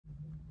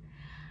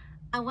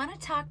I want to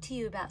talk to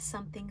you about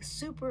something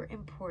super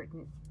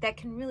important that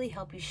can really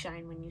help you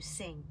shine when you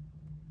sing.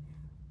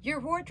 Your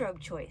wardrobe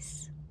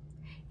choice.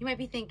 You might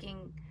be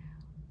thinking,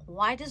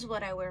 why does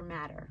what I wear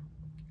matter?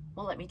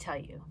 Well, let me tell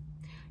you.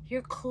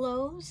 Your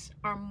clothes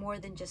are more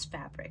than just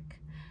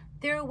fabric.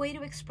 They're a way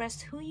to express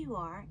who you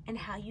are and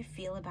how you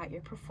feel about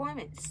your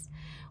performance.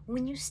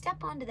 When you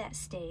step onto that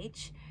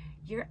stage,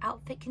 your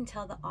outfit can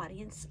tell the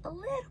audience a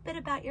little bit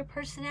about your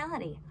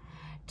personality.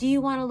 Do you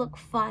want to look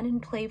fun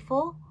and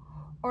playful?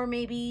 Or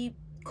maybe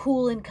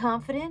cool and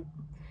confident?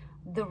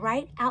 The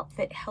right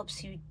outfit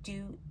helps you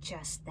do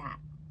just that.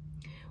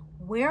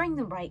 Wearing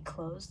the right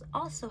clothes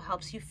also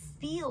helps you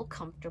feel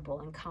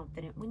comfortable and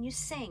confident when you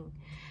sing.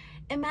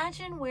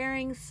 Imagine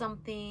wearing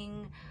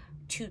something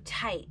too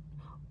tight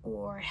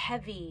or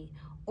heavy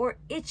or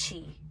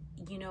itchy.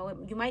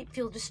 You might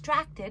feel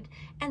distracted,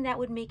 and that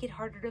would make it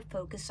harder to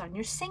focus on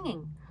your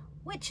singing,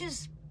 which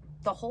is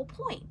the whole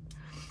point.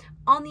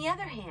 On the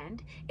other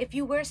hand, if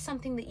you wear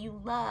something that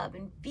you love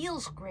and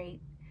feels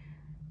great,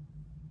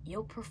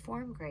 you'll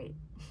perform great.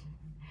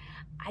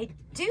 I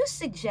do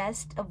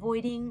suggest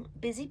avoiding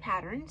busy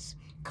patterns.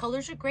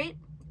 Colors are great,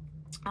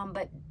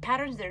 but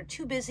patterns that are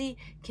too busy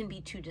can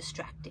be too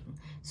distracting.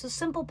 So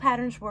simple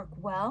patterns work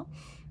well.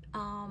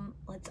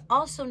 Let's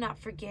also not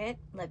forget,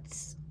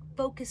 let's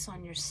focus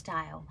on your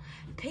style.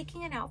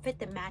 Picking an outfit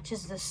that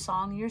matches the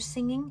song you're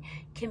singing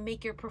can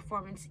make your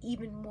performance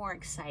even more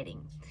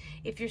exciting.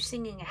 If you're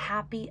singing a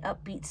happy,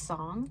 upbeat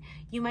song,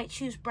 you might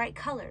choose bright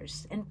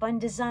colors and fun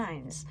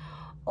designs.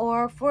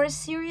 Or for a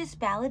serious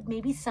ballad,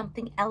 maybe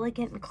something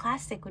elegant and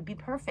classic would be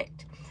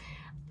perfect.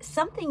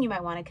 Something you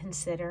might want to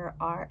consider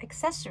are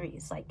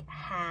accessories like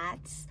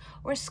hats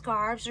or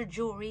scarves or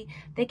jewelry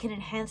that can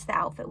enhance the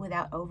outfit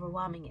without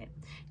overwhelming it.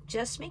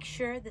 Just make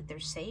sure that they're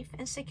safe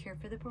and secure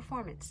for the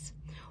performance.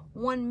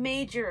 One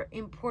major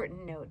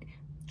important note: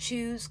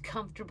 choose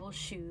comfortable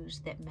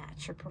shoes that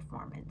match your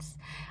performance.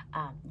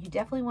 You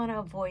definitely want to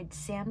avoid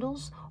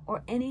sandals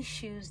or any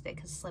shoes that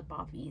can slip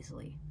off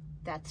easily.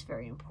 That's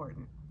very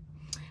important.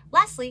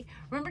 Lastly,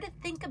 remember to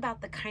think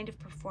about the kind of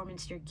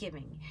performance you're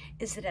giving.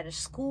 Is it at a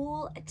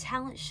school, a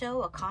talent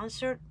show, a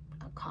concert,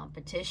 a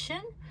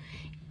competition?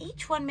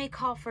 Each one may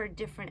call for a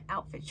different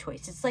outfit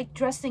choice. It's like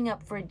dressing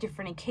up for a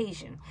different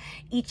occasion.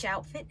 Each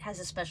outfit has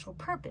a special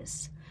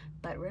purpose.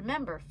 But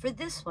remember, for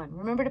this one,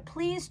 remember to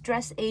please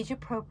dress age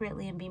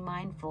appropriately and be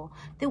mindful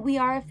that we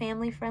are a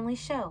family-friendly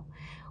show.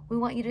 We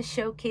want you to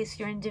showcase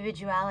your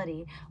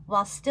individuality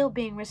while still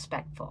being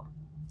respectful.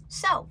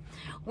 So,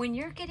 when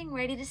you're getting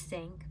ready to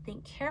sing,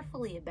 think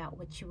carefully about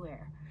what you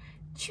wear.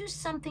 Choose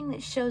something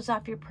that shows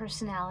off your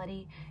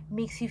personality,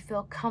 makes you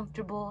feel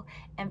comfortable,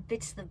 and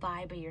fits the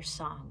vibe of your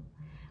song.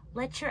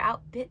 Let your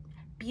outfit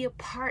be a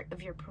part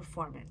of your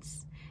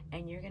performance,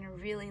 and you're going to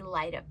really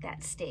light up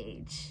that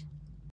stage.